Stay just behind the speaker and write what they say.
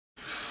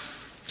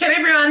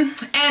everyone,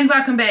 and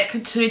welcome back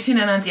to 10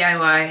 and a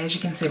DIY. As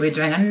you can see, we're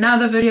doing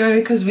another video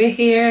because we're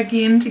here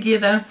again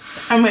together.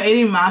 And we're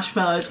eating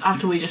marshmallows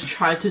after we just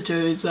tried to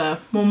do the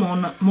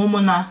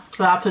Momona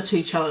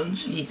Rapati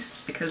challenge.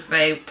 Yes, because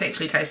they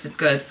actually tasted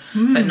good,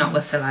 but not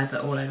with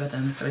saliva all over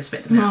them, so we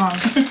spat them out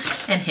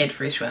and had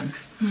fresh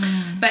ones.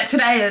 But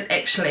today is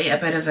actually a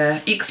bit of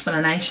an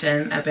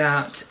explanation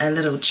about a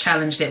little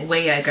challenge that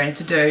we are going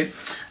to do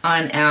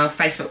on our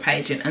Facebook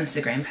page and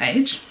Instagram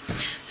page.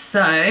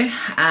 So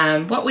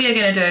what we are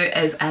going to do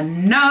is a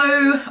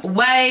No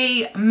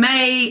Way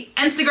May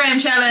Instagram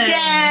challenge.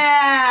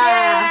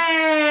 Yeah!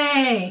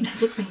 Yay!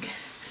 Magic fingers.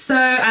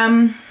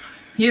 So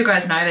you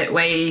guys know that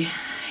we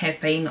have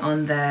been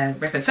on the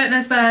rapid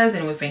fitness buzz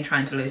and we've been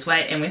trying to lose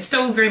weight, and we're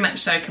still very much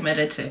so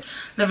committed to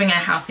living a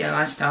healthier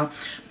lifestyle.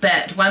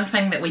 But one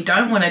thing that we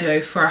don't want to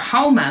do for a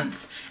whole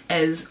month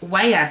is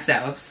weigh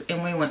ourselves,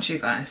 and we want you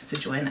guys to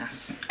join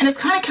us. And it's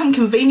kind of come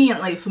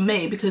conveniently for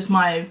me because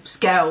my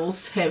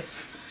scales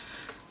have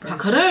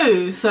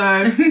puckaroo, so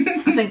I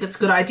think it's a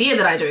good idea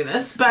that I do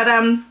this. But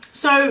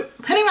so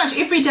pretty much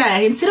every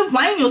day, instead of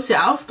weighing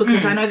yourself,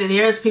 because I know that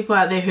there is people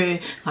out there who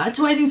like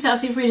to weigh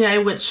themselves every day,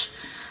 which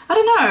I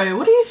don't know,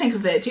 what do you think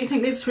of that? Do you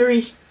think that's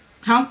very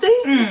healthy?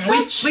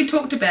 We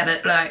talked about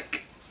it,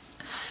 like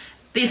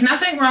there's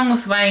nothing wrong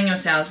with weighing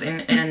yourselves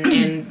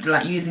and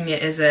like using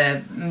it as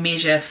a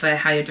measure for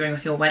how you're doing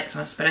with your weight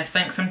loss, but I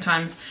think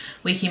sometimes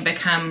we can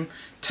become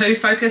too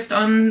focused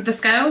on the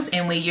scales,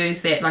 and we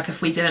use that, like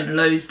if we didn't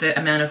lose the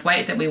amount of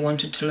weight that we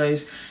wanted to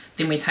lose,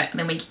 then we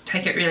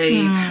take it really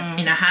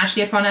you know,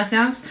 harshly upon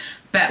ourselves.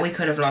 But we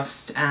could have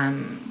lost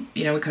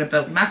you know, we could have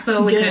built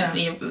muscle, we could,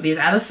 you know, there's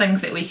other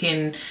things that we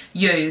can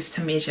use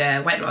to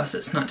measure weight loss.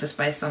 It's not just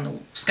based on the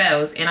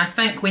scales. And I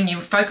think when you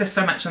focus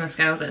so much on the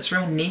scales, it's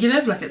real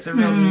negative, like it's a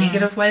real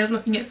negative way of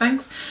looking at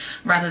things,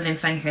 rather than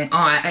thinking, oh,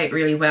 I ate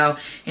really well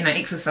and I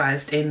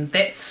exercised, and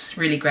that's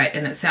really great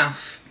in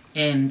itself,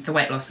 and the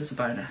weight loss is a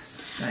bonus.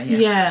 So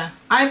yeah,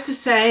 I have to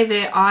say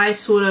that I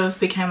sort of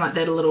became like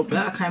that a little bit.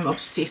 I became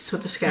obsessed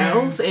with the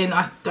scales, and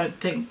I don't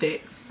think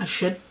that I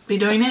should be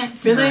doing it,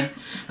 really. No.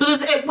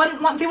 Because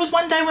there was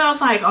one day where I was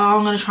like, oh,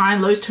 I'm going to try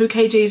and lose 2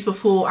 kgs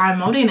before I'm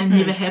Māori, and it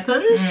never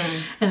happened.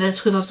 And that's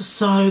because I was just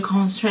so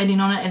concentrating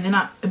on it. And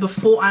then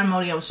before I'm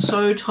Māori, I was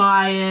so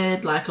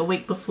tired, like a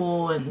week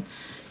before, and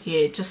yeah,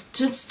 it just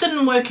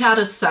didn't work out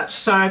as such.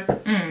 So I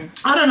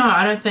don't know,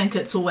 I don't think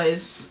it's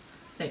always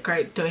that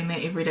great doing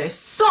that every day.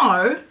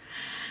 So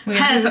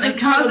Hinz has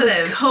come up with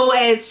this cool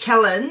ads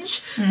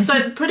challenge.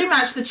 So pretty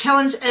much the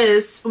challenge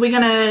is we're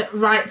gonna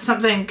write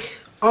something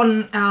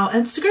on our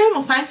Instagram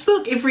or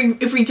Facebook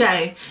every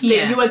day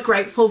that you are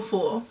grateful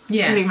for.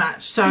 Pretty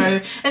much. So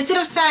instead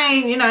of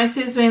saying, you know,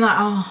 instead of being like,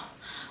 oh,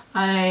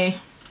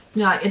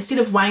 instead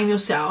of weighing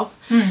yourself,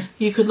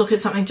 you could look at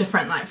something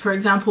different. Like for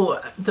example,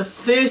 the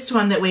first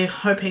one that we're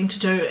hoping to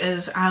do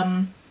is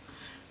a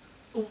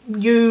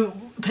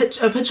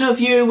picture of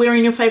you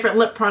wearing your favourite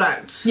lip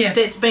product.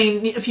 That's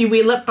been, if you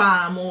wear lip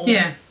balm or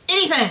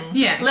anything.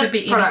 It could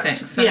be anything.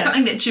 So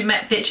something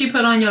that you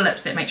put on your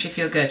lips that makes you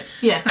feel good.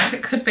 Like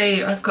it could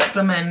be, I've got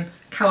bloomin'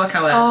 kawa.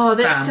 Oh,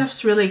 that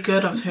stuff's really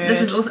good, I've heard.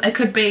 This is also, it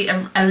could be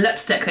a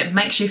lipstick that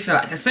makes you feel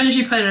like as soon as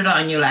you put it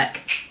on, you're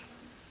like,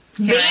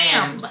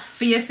 bam!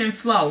 Fierce and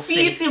flossy.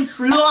 Fierce and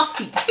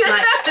flossy.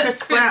 Like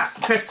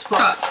Chris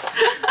Fox.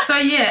 So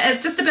yeah,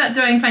 it's just about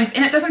doing things,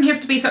 and it doesn't have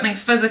to be something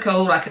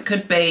physical. Like it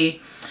could be,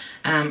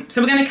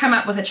 so we're going to come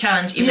up with a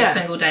challenge every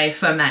single day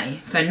for May.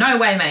 So no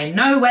way May,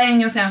 no weighing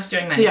yourselves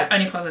during May,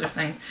 only positive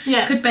things.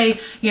 It could be,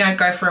 you know,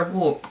 go for a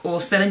walk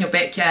or sit in your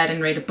backyard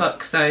and read a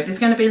book. So there's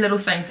going to be little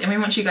things, and we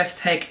want you guys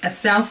to take a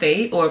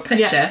selfie or a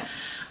picture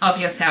of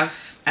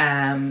yourself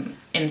and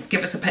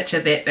give us a picture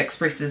that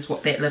expresses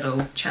what that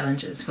little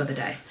challenge is for the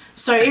day.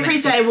 So every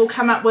day we'll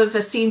come up with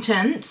a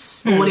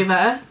sentence or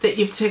whatever that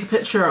you have to take a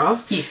picture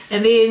of.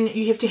 And then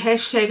you have to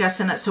hashtag us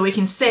in it so we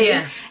can see.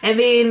 And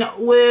then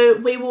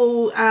we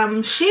will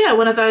share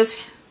one of those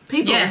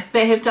people that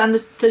have done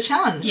the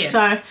challenge.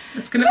 So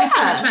it's going to be so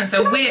much fun.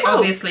 So we're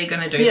obviously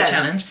going to do the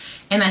challenge.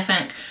 And I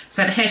think,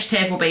 so the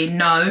hashtag will be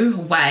No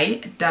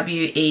Way,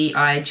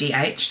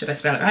 W-E-I-G-H. Did I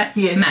spell it right?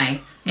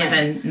 May. As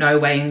in no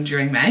weighing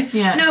during May.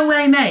 No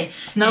way May.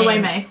 No way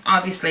May.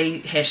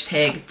 Obviously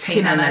hashtag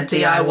 10 and a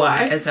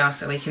DIY as well,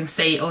 so we can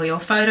see all your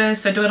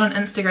photos. So do it on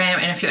Instagram,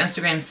 and if your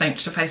Instagram's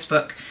synced to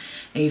Facebook,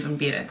 even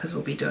better, because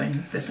we'll be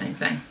doing the same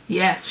thing.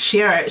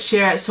 Share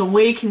it so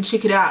we can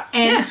check it out.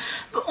 And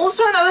but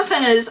also another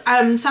thing is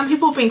some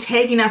people have been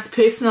tagging us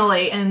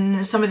personally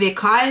in some of their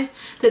kai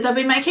that they've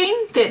been making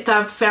that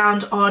they've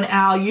found on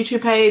our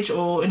YouTube page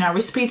or in our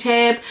recipe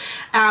tab.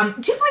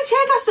 Definitely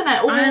tag us in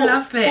it, or I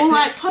love that. Or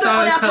like put it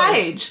on our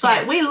page.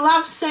 Like we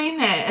love seeing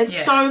that.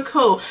 It's so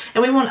cool,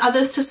 and we want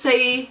others to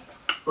see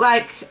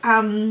like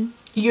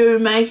you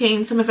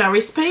making some of our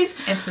recipes.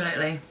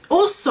 Absolutely.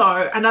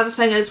 Also, another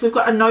thing is we've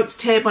got a notes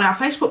tab on our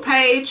Facebook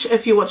page.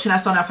 If you're watching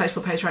us on our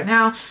Facebook page right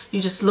now,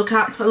 you just look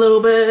up a little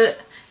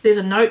bit. There's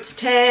a notes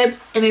tab,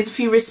 and there's a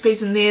few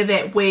recipes in there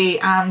that we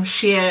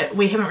share.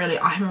 I haven't really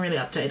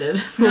updated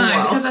for a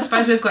while. Because I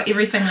suppose we've got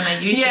everything on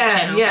our YouTube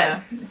channel.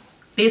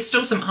 There's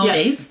still some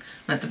oldies,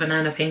 like the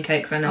banana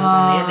pancakes I know is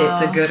on there.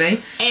 That's a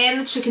goodie.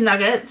 And the chicken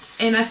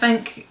nuggets. And I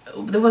think,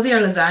 was there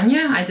a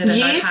lasagna? I did a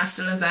no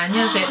pasta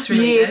lasagna. That's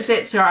really good. Yes,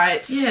 that's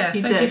right. Yeah,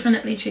 so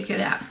definitely check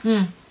it out.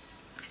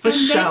 For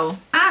sure.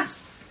 That's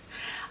us.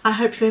 I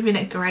hope you're having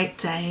a great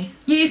day.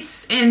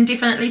 Yes, and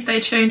definitely stay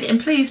tuned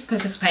and please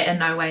participate in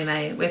No Way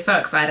May. We're so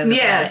excited about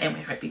it and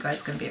we hope you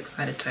guys are going to be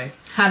excited too.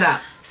 Hard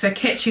up. So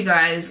catch you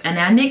guys in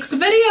our next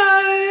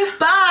video.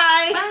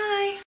 Bye.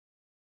 Bye.